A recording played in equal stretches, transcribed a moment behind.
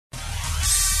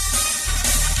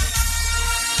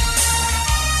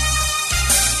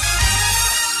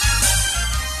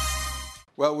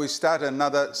Well, we start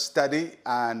another study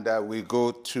and we go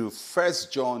to 1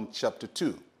 John chapter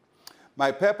 2.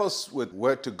 My purpose with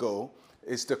Where to Go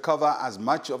is to cover as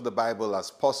much of the Bible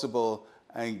as possible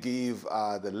and give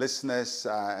the listeners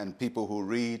and people who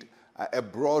read a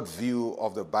broad view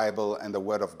of the Bible and the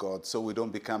Word of God, so we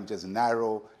don't become just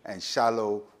narrow and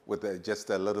shallow with just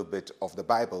a little bit of the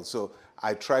Bible. So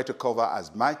I try to cover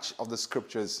as much of the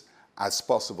scriptures as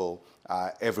possible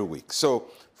every week. So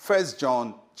 1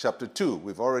 John chapter 2,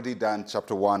 we've already done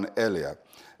chapter 1 earlier.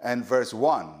 And verse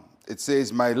 1, it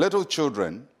says, "My little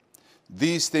children,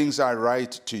 these things I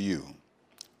write to you,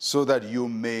 so that you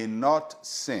may not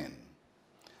sin.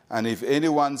 And if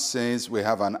anyone sins, we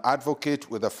have an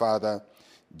advocate with the Father,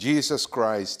 Jesus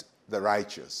Christ, the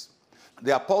righteous."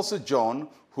 The Apostle John,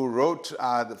 who wrote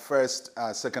the 1st,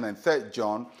 2nd, and 3rd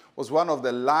John, was one of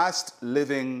the last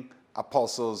living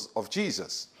apostles of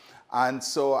Jesus. And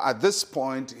so at this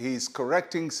point, he's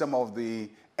correcting some of the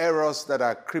errors that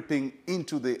are creeping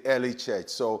into the early church.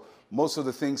 So most of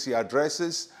the things he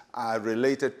addresses are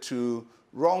related to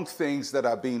wrong things that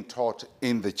are being taught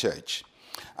in the church.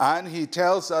 And he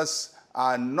tells us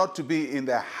not to be in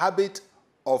the habit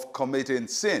of committing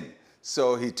sin.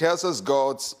 So he tells us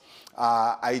God's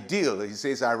ideal. He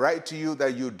says, "I write to you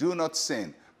that you do not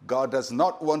sin." God does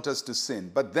not want us to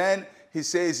sin. But then he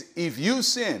says, if you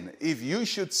sin, if you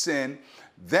should sin,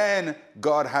 then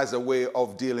God has a way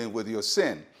of dealing with your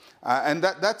sin. And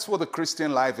that's what the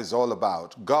Christian life is all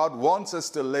about. God wants us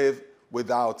to live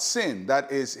without sin. That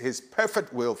is his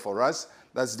perfect will for us.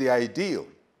 That's the ideal.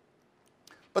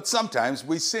 But sometimes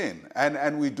we sin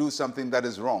and we do something that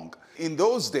is wrong. In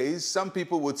those days, some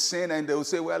people would sin and they would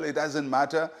say, well, it doesn't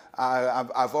matter.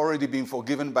 I've already been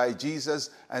forgiven by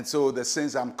Jesus, and so the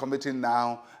sins I'm committing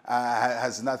now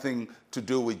has nothing to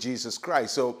do with Jesus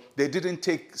Christ. So they didn't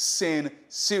take sin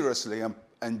seriously.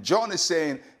 And John is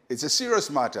saying it's a serious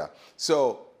matter.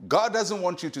 So God doesn't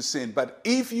want you to sin, but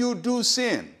if you do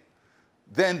sin,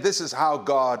 then this is how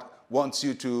God wants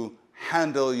you to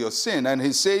handle your sin. And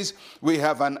he says we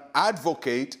have an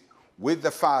advocate with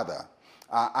the Father.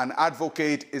 An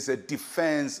advocate is a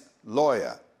defense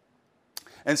lawyer.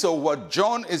 And so what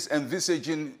John is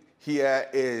envisaging here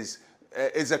is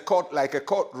a court, like a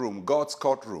courtroom, God's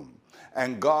courtroom.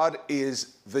 And God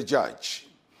is the judge.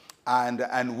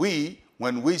 And we,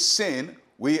 when we sin,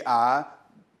 we are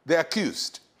the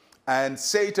accused. And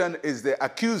Satan is the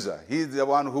accuser. He's the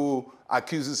one who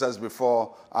accuses us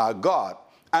before God.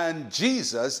 And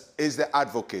Jesus is the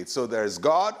advocate. So there's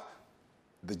God,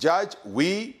 the judge,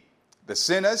 we, the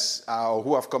sinners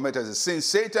who have committed a sin,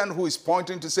 Satan, who is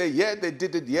pointing to say, yeah, they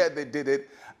did it,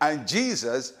 and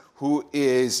Jesus, who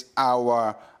is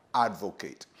our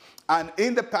advocate. And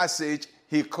in the passage,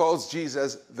 he calls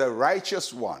Jesus the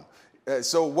righteous one.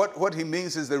 So what he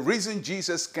means is the reason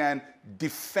Jesus can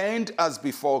defend us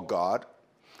before God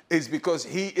is because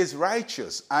he is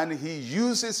righteous, and he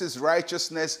uses his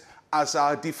righteousness as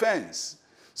our defense.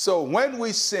 So when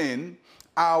we sin,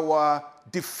 our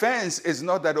defense is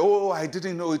not that, oh, I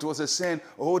didn't know it was a sin.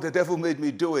 Oh, the devil made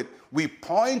me do it. We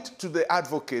point to the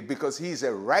advocate because he's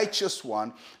a righteous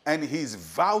one and he's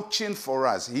vouching for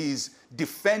us. He's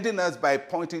defending us by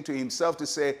pointing to himself to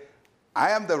say,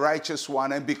 I am the righteous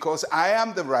one, and because I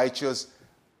am the righteous,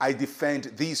 I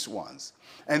defend these ones.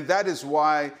 And that is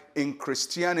why in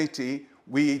Christianity,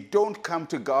 we don't come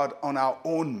to God on our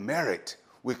own merit.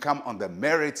 We come on the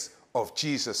merits of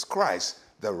Jesus Christ,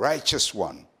 the righteous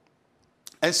one.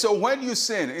 And so when you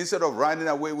sin, instead of running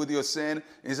away with your sin,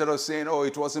 instead of saying, oh,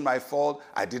 it wasn't my fault,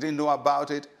 I didn't know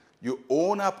about it, you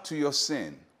own up to your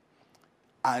sin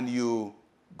and you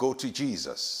go to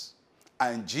Jesus.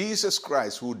 And Jesus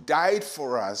Christ, who died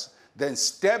for us, then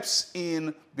steps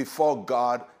in before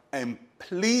God and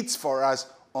pleads for us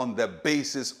on the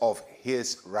basis of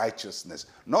his righteousness.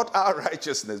 Not our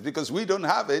righteousness, because we don't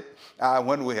have it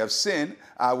when we have sinned.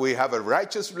 We have a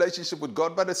righteous relationship with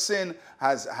God, but a sin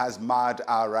has marred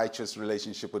our righteous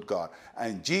relationship with God.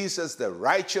 And Jesus, the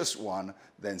righteous one,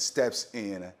 then steps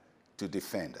in to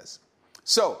defend us.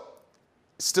 So,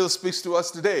 it still speaks to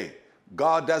us today.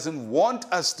 God doesn't want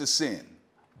us to sin.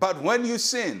 But when you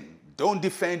sin, don't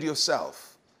defend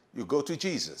yourself. You go to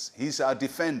Jesus. He's our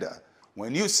defender.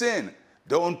 When you sin,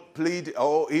 don't plead,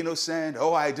 oh, innocent,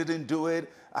 oh, I didn't do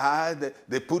it,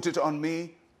 they put it on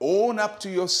me. Own up to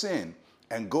your sin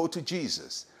and go to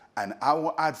Jesus. And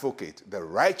our advocate, the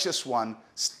righteous one,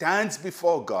 stands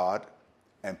before God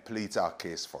and pleads our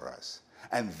case for us.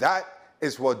 And that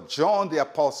is what John the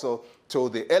Apostle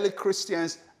told the early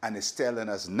Christians and is telling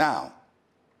us now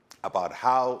about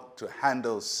how to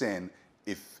handle sin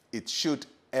if it should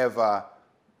ever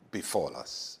befall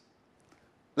us.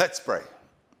 Let's pray.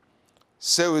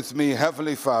 Say with me,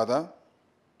 Heavenly Father,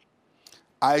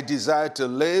 I desire to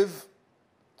live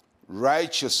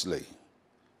righteously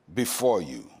before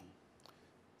you.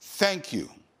 Thank you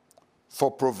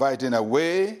for providing a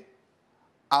way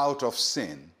out of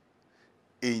sin.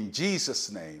 In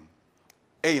Jesus' name,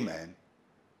 amen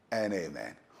and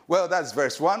amen. Well, that's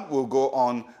verse 1. We'll go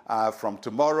on from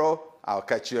tomorrow. I'll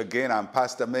catch you again. I'm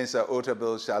Pastor Mensa,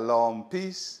 Otabil. Shalom,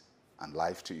 peace, and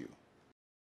life to you.